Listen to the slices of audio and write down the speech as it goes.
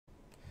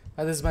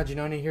This is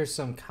Majin. Here's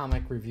some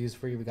comic reviews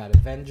for you. We got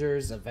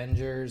Avengers,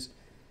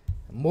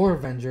 more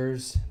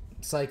Avengers,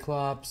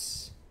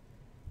 Cyclops,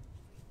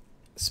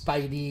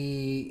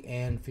 Spidey,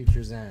 and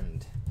Future's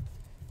End.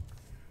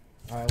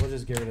 Alright, we'll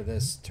just get rid of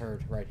this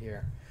turd right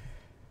here.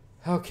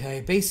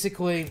 Okay,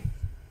 basically,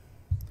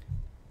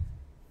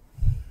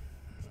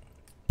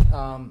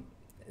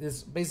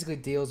 this basically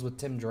deals with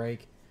Tim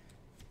Drake,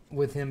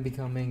 with him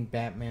becoming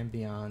Batman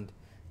Beyond,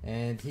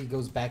 and he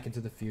goes back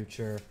into the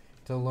future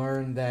to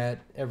learn that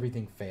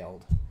everything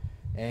failed,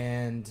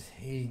 and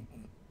he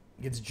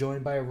gets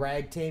joined by a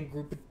ragtag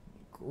group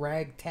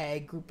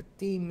of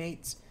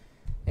teammates,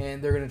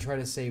 and they're gonna try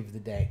to save the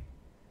day.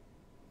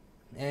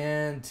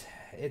 And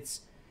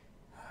it's,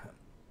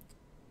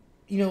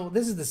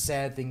 this is the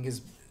sad thing,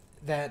 is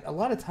that a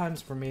lot of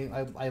times for me,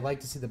 I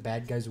like to see the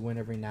bad guys win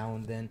every now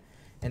and then,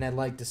 and I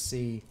like to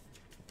see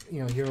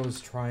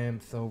heroes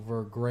triumph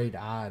over great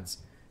odds,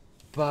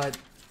 but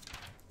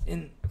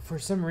for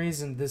some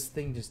reason this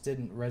thing just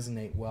didn't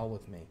resonate well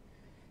with me.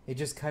 It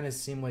just kind of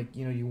seemed like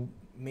you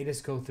made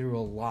us go through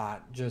a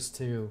lot just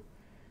to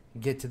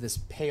get to this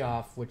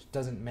payoff, which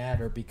doesn't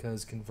matter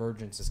because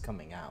Convergence is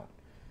coming out,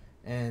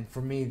 and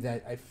for me,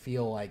 that I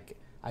feel like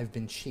I've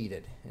been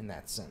cheated in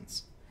that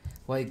sense.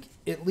 Like,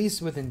 at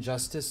least with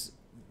Injustice,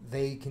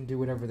 they can do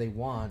whatever they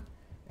want,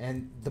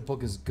 and the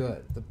book is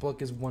good. The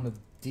book is one of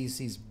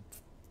DC's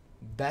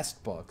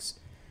best books,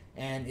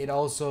 and it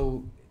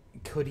also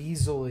could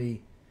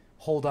easily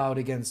hold out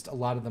against a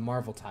lot of the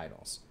Marvel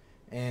titles.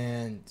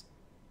 And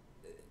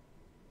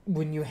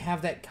when you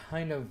have that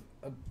kind of,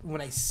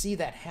 when I see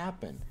that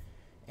happen,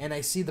 and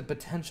I see the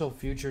potential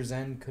Future's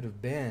End could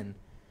have been,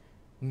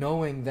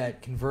 knowing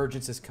that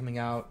Convergence is coming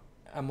out,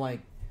 I'm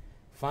like,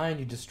 fine,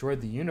 you destroyed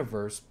the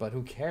universe, but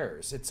who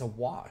cares? It's a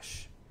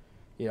wash,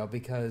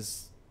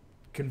 because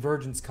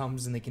Convergence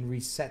comes and they can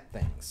reset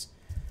things.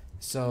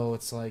 So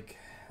it's like,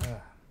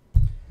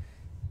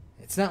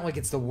 it's not like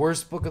it's the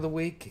worst book of the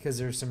week, because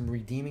there's some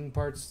redeeming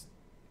parts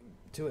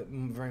to it,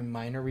 very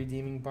minor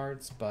redeeming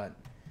parts, but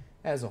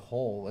as a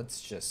whole,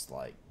 it's just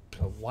like,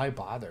 why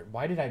bother?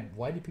 Why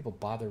did people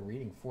bother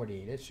reading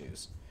 48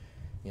 issues?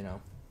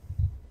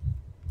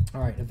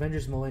 Alright,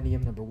 Avengers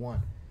Millennium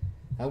 #1.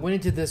 I went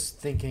into this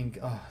thinking,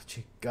 oh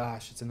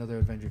gosh, it's another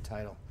Avenger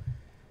title.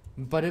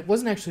 But it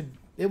was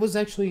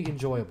actually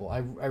enjoyable. I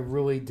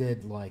really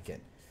did like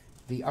it.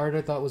 The art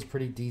I thought was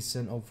pretty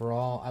decent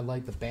overall. I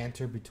like the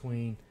banter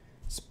between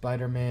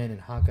Spider-Man and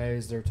Hawkeye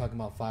as they're talking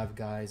about Five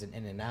Guys and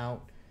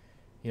In-N-Out.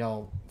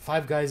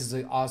 Five Guys is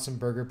an awesome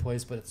burger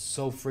place, but it's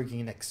so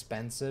freaking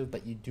expensive,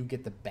 but you do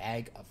get the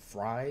bag of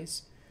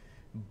fries.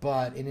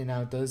 But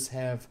In-N-Out does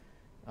have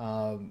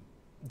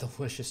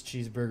delicious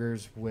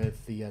cheeseburgers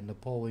with the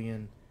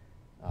Napoleon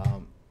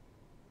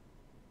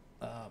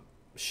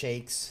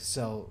shakes,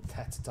 so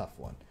that's a tough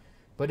one.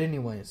 But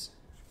anyways,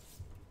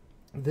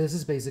 this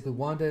is basically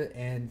Wanda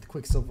and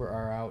Quicksilver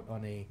are out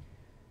on a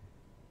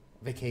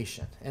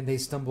vacation, and they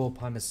stumble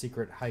upon a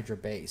secret Hydra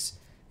base,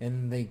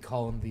 and they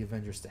call in the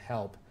Avengers to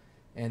help,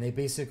 and they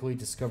basically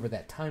discover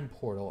that time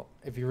portal.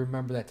 If you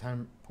remember that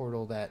time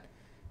portal that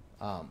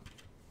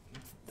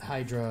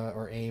Hydra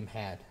or AIM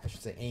had, I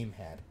should say AIM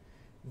had,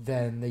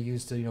 then they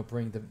used to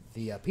bring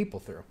the people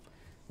through.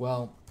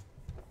 Well,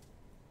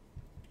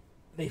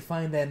 they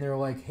find that and they're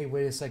like, hey,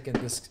 wait a second,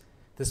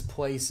 this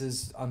place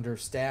is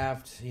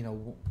understaffed.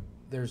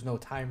 There's no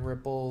time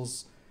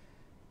ripples.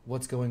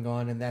 What's going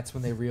on? And that's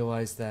when they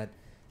realize that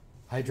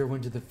Hydra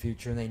went to the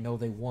future and they know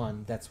they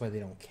won. That's why they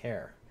don't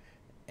care.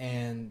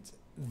 And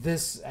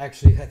this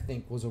actually, I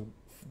think,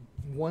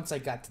 once I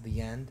got to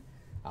the end,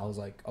 I was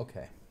like,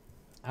 okay,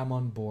 I'm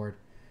on board.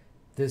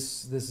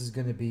 This is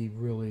going to be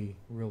really,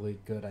 really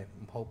good, I'm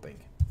hoping.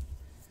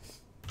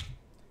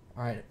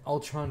 Alright,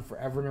 Ultron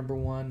Forever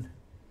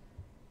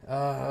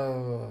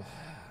 #1.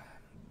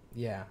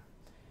 Yeah.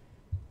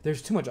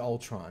 There's too much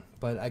Ultron,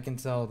 but I can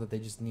tell that they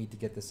just need to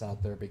get this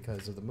out there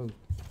because of the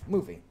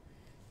movie.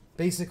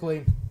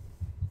 Basically,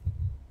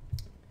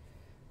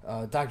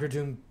 Doctor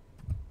Doom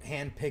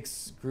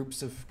handpicks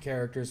groups of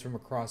characters from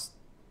across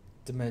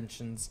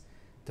dimensions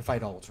to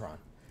fight Ultron.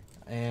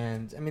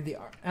 And,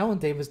 Alan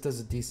Davis does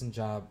a decent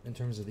job in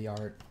terms of the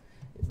art,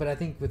 but I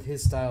think with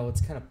his style,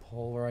 it's kind of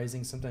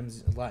polarizing.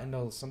 Sometimes,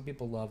 some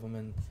people love him,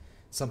 and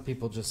some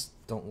people just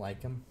don't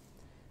like him.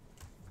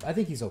 I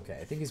think he's okay.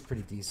 I think he's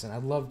pretty decent. I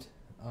loved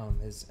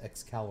his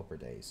Excalibur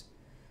days.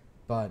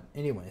 But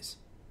anyways,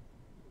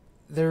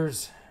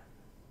 it's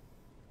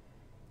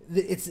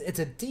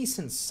a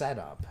decent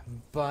setup,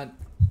 but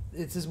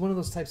it's just one of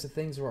those types of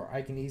things where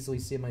I can easily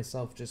see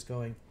myself just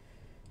going,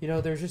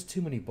 there's just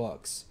too many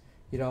books.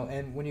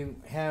 And when you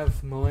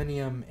have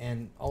Millennium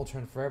and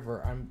Ultron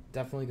Forever, I'm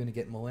definitely going to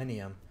get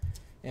Millennium.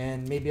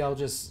 And maybe I'll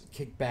just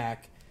kick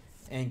back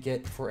and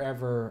get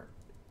Forever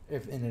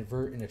if in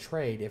a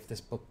trade if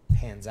this book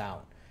pans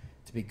out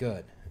to be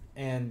good.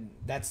 And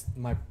that's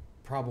my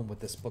problem with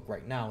this book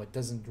right now. It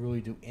doesn't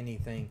really do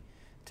anything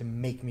to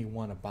make me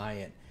want to buy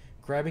it.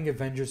 Grabbing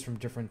Avengers from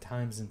different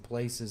times and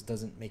places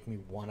doesn't make me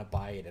want to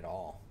buy it at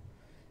all.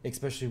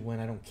 Especially when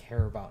I don't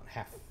care about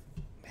half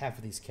half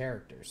of these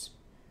characters.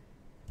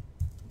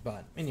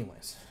 But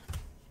anyways,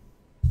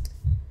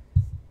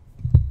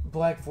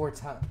 Black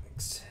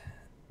Vortex,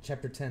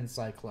 Chapter 10,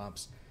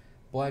 Cyclops.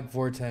 Black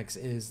Vortex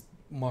is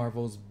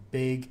Marvel's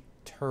big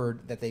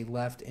turd that they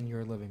left in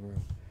your living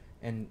room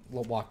and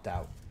walked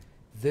out.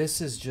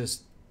 This is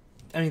just,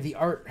 I mean, the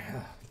art.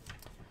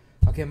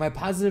 Okay, my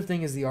positive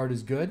thing is the art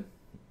is good,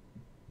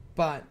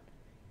 but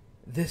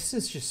this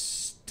is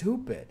just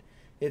stupid.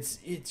 It's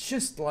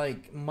just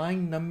like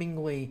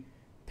mind-numbingly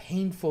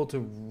painful to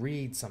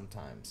read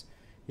sometimes.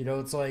 You know,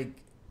 it's like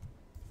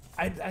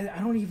I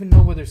don't even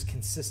know where there's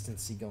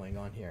consistency going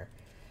on here.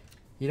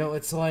 You know,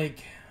 it's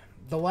like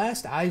the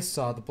last I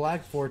saw, the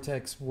Black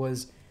Vortex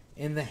was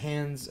in the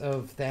hands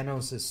of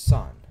Thanos'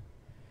 son.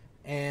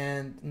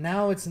 And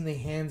now it's in the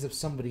hands of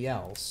somebody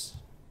else.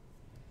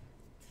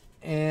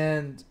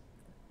 And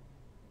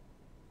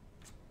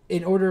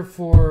in order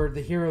for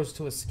the heroes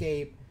to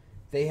escape,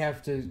 they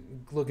have to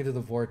look into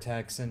the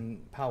vortex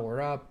and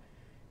power up.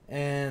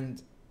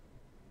 And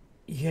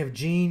you have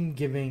Jean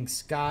giving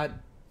Scott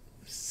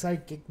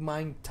psychic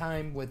mind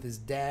time with his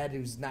dad,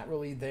 who's not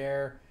really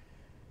there.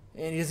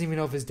 And he doesn't even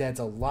know if his dad's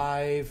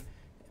alive.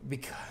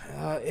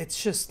 Because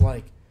it's just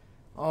like,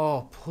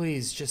 oh,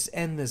 please, just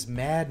end this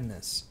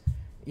madness.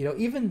 You know,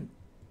 even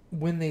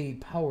when they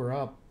power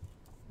up,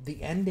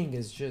 the ending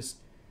is just,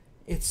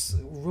 it's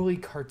really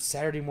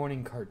Saturday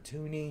morning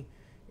cartoony.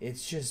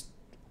 It's just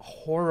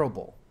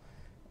horrible.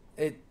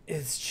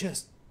 It's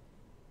just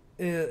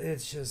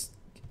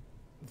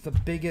the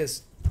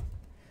biggest.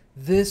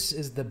 This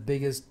is the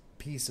biggest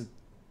piece of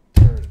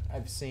dirt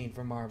I've seen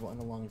from Marvel in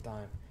a long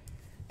time.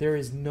 There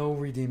is no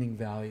redeeming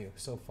value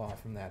so far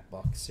from that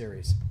book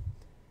series.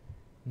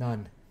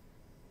 None.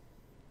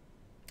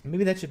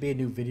 Maybe that should be a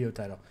new video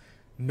title.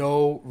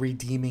 No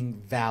redeeming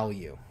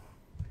value.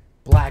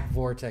 Black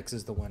Vortex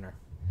is the winner.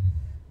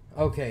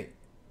 Okay.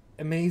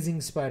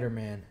 Amazing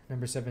Spider-Man,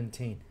 number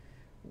 17.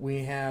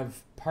 We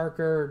have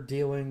Parker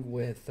dealing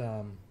with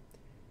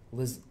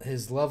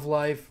his love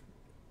life.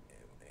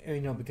 You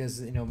know,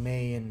 because, you know,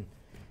 May and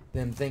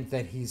them think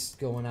that he's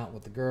going out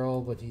with the girl,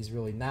 but he's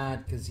really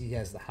not, because he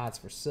has the hots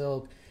for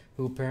Silk,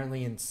 who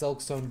apparently in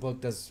Silkstone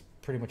book does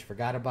pretty much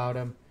forgot about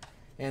him.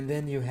 And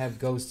then you have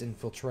Ghost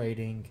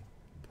infiltrating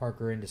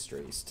Parker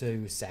Industries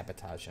to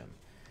sabotage him.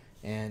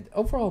 And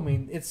overall, I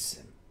mean, it's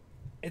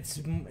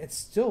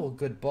still a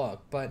good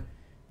book, but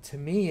to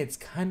me, it's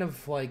kind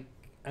of like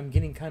I'm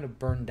getting kind of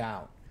burned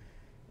out.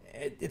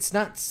 It's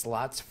not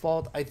Slott's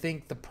fault. I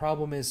think the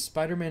problem is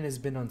Spider-Man has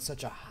been on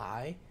such a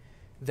high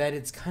that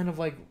it's kind of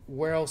like,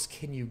 where else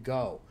can you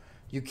go?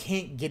 You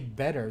can't get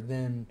better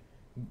than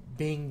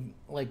being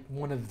like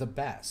one of the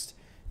best.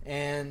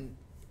 And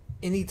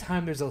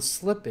anytime there's a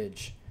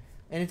slippage,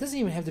 and it doesn't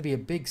even have to be a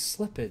big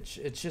slippage,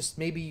 it's just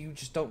maybe you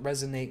just don't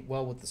resonate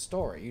well with the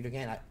story. You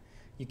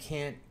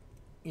can't,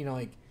 you know,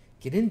 like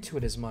get into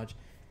it as much.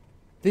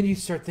 Then you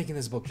start thinking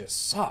this book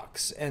just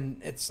sucks,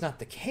 and it's not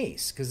the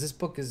case, because this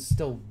book is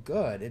still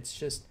good. It's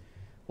just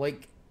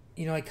like,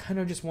 you know, I kind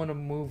of just want to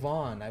move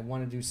on. I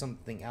want to do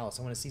something else.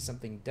 I want to see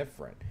something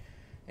different.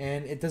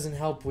 And it doesn't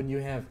help when you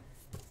have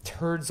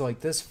turds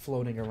like this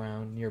floating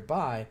around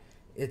nearby.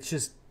 It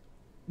just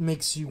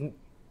makes you,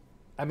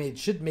 I mean, it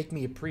should make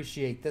me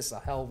appreciate this a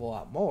hell of a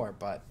lot more,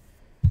 but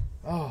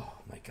oh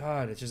my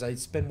god, it's just, I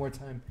spend more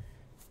time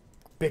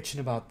bitching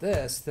about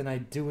this than I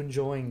do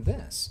enjoying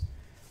this.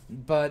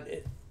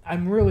 But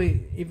I'm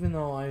really, even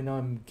though I know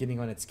I'm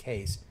getting on its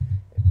case,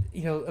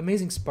 you know,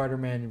 Amazing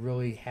Spider-Man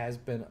really has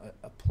been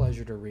a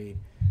pleasure to read.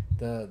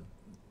 The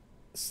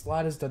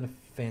Slott has done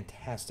a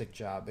fantastic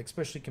job,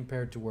 especially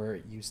compared to where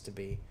it used to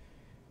be.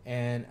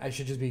 And I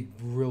should just be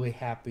really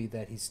happy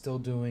that he's still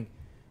doing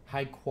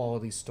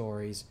high-quality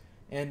stories.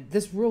 And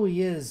this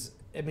really is,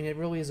 I mean, it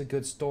really is a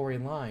good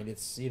storyline.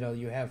 It's, you know,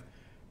 you have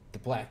the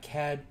Black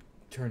Cat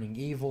turning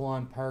evil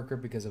on Parker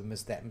because of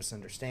that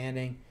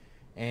misunderstanding.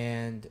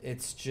 And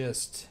it's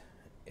just,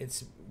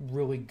 it's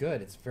really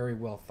good. It's very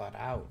well thought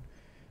out.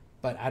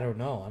 But I don't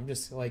know. I'm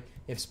just like,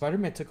 if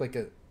Spider-Man took like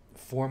a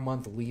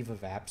 4-month leave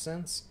of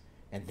absence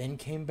and then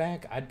came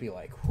back, I'd be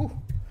like, whew,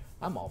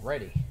 I'm all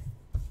ready.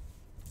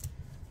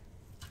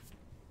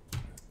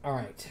 All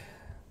right.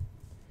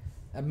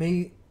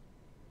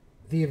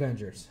 The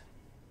Avengers.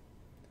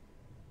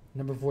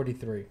 Number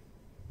 43.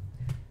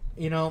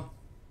 You know,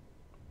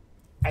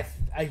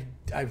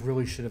 I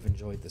really should have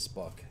enjoyed this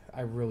book.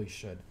 I really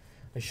should.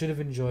 I should have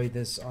enjoyed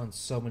this on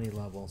so many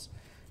levels.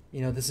 You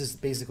know, this is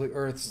basically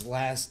Earth's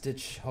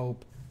last-ditch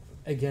hope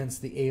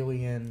against the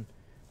alien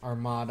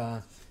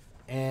armada.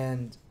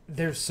 And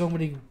there's so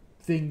many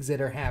things that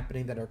are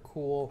happening that are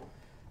cool.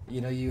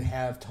 You know, you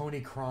have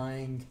Tony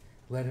crying,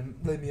 let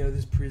me out of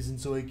this prison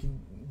so I can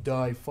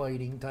die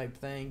fighting type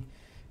thing.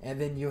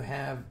 And then you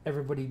have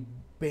everybody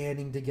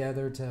banding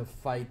together to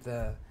fight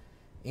the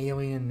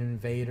alien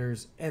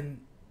invaders.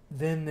 And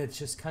then it's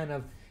just kind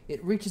of,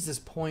 it reaches this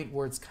point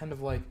where it's kind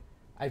of like,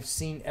 I've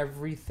seen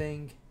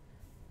everything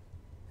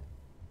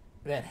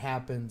that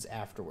happens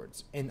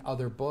afterwards in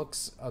other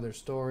books, other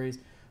stories,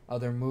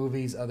 other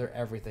movies, other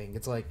everything.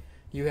 It's like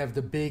You have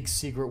the big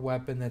secret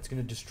weapon that's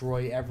going to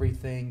destroy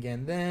everything,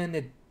 and then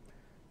it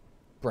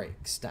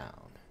breaks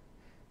down.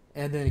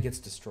 And then it gets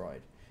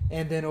destroyed.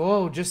 And then,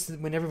 just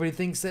when everybody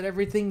thinks that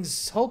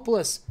everything's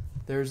hopeless,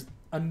 there's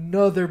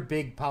another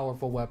big,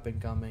 powerful weapon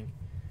coming.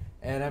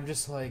 And I'm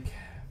just like,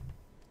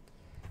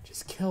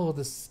 just kill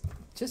this.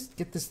 Just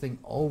get this thing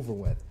over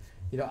with.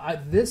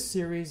 This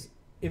series,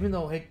 even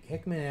though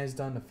Hickman has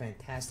done a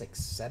fantastic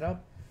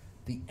setup,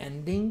 the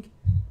ending,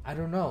 I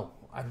don't know.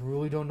 I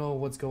really don't know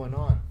what's going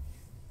on.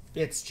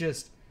 It's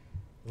just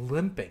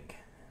limping.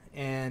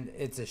 And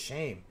it's a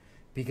shame.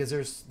 Because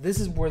this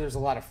is where there's a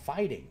lot of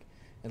fighting.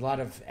 A lot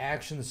of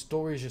action. The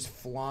story is just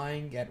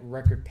flying at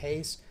record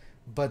pace.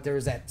 But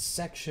there's that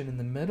section in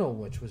the middle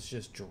which was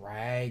just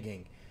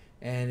dragging.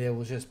 And it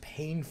was just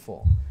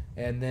painful.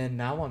 And then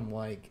now I'm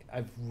like,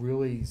 I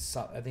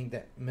think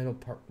that middle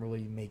part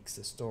really makes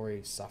the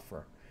story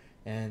suffer.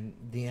 And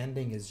the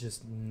ending is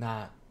just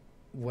not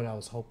what I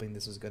was hoping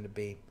this was going to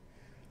be.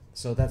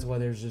 So that's why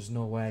there's just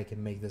no way I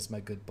can make this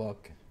my good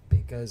book.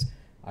 Because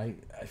I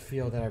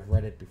feel that I've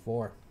read it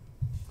before.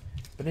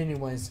 But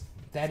anyways,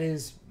 that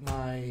is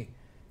my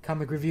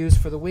comic reviews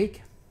for the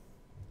week.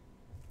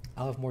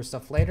 I'll have more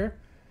stuff later.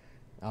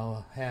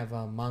 I'll have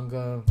a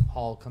manga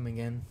haul coming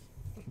in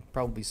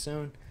probably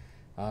soon.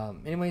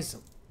 Anyways,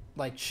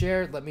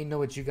 share, let me know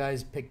what you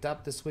guys picked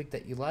up this week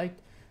that you liked.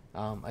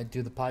 I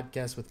do the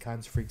podcast with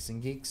Cons, Freaks,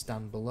 and Geeks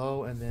down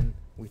below, and then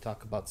we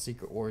talk about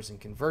Secret Wars and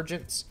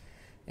Convergence,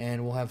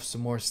 and we'll have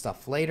some more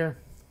stuff later.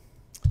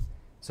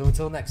 So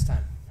until next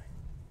time.